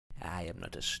I am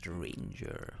not a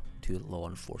stranger to law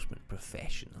enforcement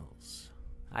professionals.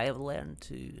 I have learned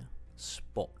to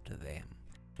spot them,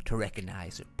 to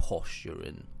recognize their posture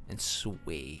and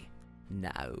sway.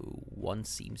 Now one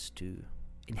seems to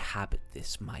inhabit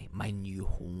this, my new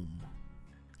home.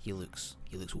 He looks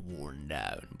worn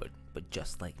down, but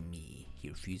just like me, he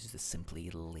refuses to simply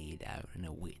lay down and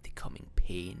await the coming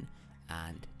pain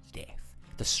and death.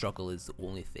 The struggle is the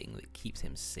only thing that keeps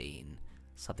him sane,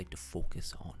 something to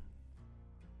focus on.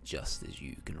 Just as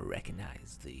you can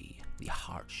recognize the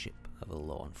hardship of a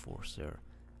law enforcer,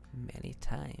 many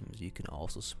times you can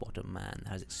also spot a man that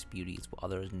has experienced what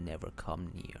others never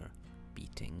come near: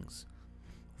 beatings,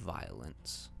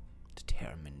 violence,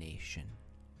 determination.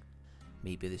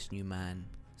 Maybe this new man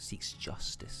seeks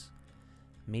justice.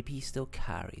 Maybe he still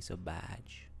carries a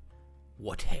badge.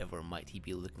 Whatever might he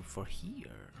be looking for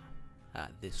here,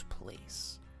 at this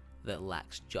place that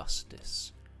lacks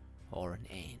justice or an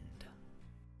end?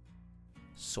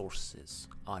 Sources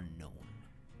unknown.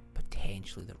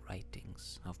 Potentially the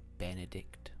writings of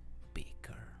Benedict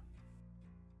Baker.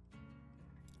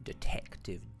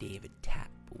 Detective David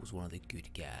Tapp was one of the good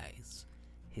guys.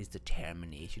 His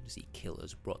determination to see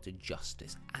killers brought to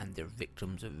justice and their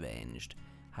victims avenged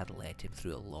had led him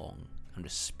through a long and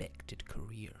respected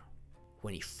career.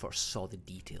 When he first saw the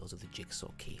details of the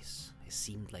Jigsaw case, it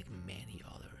seemed like many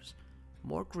others.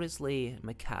 More grisly and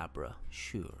macabre,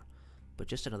 sure, but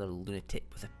just another lunatic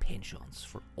with a penchant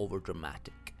for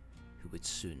overdramatic who would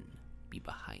soon be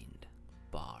behind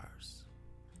bars.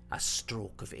 A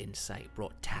stroke of insight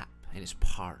brought Tapp and his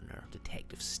partner,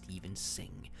 Detective Stephen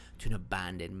Singh, to an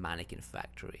abandoned mannequin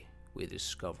factory where they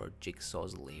discovered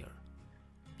Jigsaw's lair.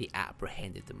 They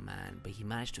apprehended the man, but he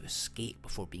managed to escape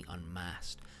before being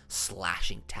unmasked,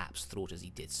 slashing Tapp's throat as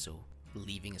he did so.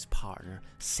 Leaving his partner,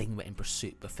 Singh went in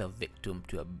pursuit but fell victim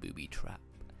to a booby trap.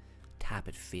 Tapp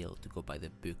had failed to go by the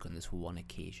book on this one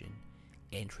occasion,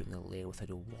 entering the lair without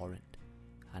a warrant,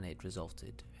 and it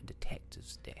resulted in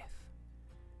Detective's death.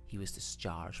 He was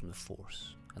discharged from the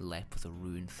force and left with a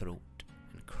ruined throat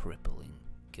and crippling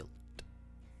guilt.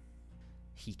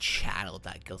 He channeled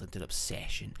that guilt into an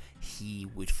obsession. He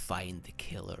would find the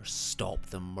killer, stop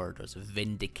the murders,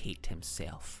 vindicate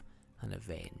himself, and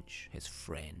avenge his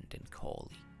friend and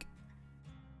colleague.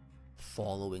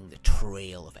 Following the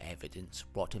trail of evidence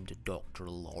brought him to Dr.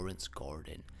 Lawrence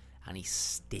Gordon, and he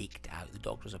staked out the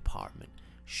doctor's apartment,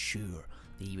 sure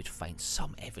that he would find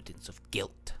some evidence of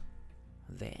guilt.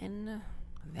 Then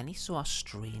he saw a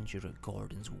stranger at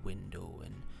Gordon's window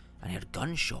and heard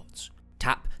gunshots.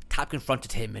 Tapp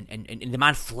confronted him and the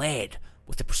man fled,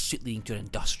 with the pursuit leading to an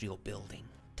industrial building.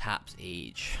 Tapp's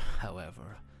age,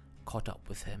 however, caught up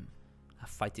with him. A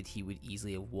fight that he would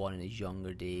easily have won in his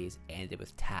younger days ended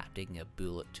with Tapp taking a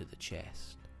bullet to the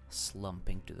chest.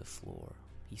 Slumping to the floor,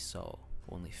 he saw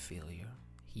only failure.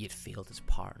 He had failed his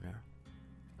partner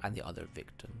and the other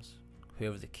victims.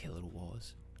 Whoever the killer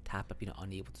was, Tapp had been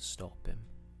unable to stop him.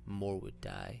 More would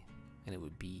die, and it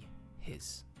would be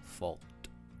his fault.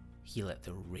 He let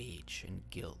the rage and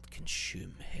guilt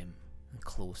consume him and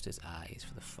closed his eyes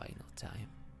for the final time.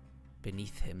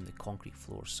 Beneath him, the concrete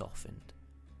floor softened.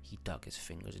 He dug his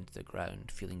fingers into the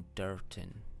ground, feeling dirt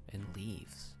and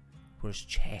leaves. Where his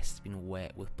chest had been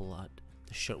wet with blood,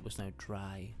 the shirt was now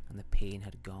dry and the pain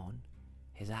had gone.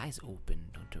 His eyes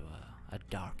opened onto a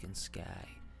darkened sky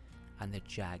and the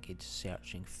jagged,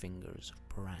 searching fingers of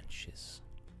branches.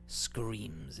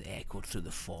 Screams echoed through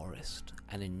the forest,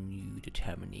 and a new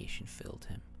determination filled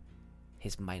him.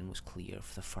 His mind was clear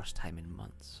for the first time in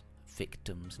months.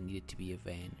 Victims needed to be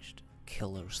avenged,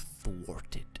 killers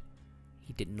thwarted.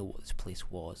 He didn't know what this place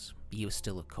was, but he was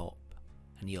still a cop,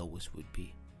 and he always would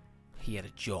be. He had a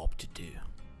job to do.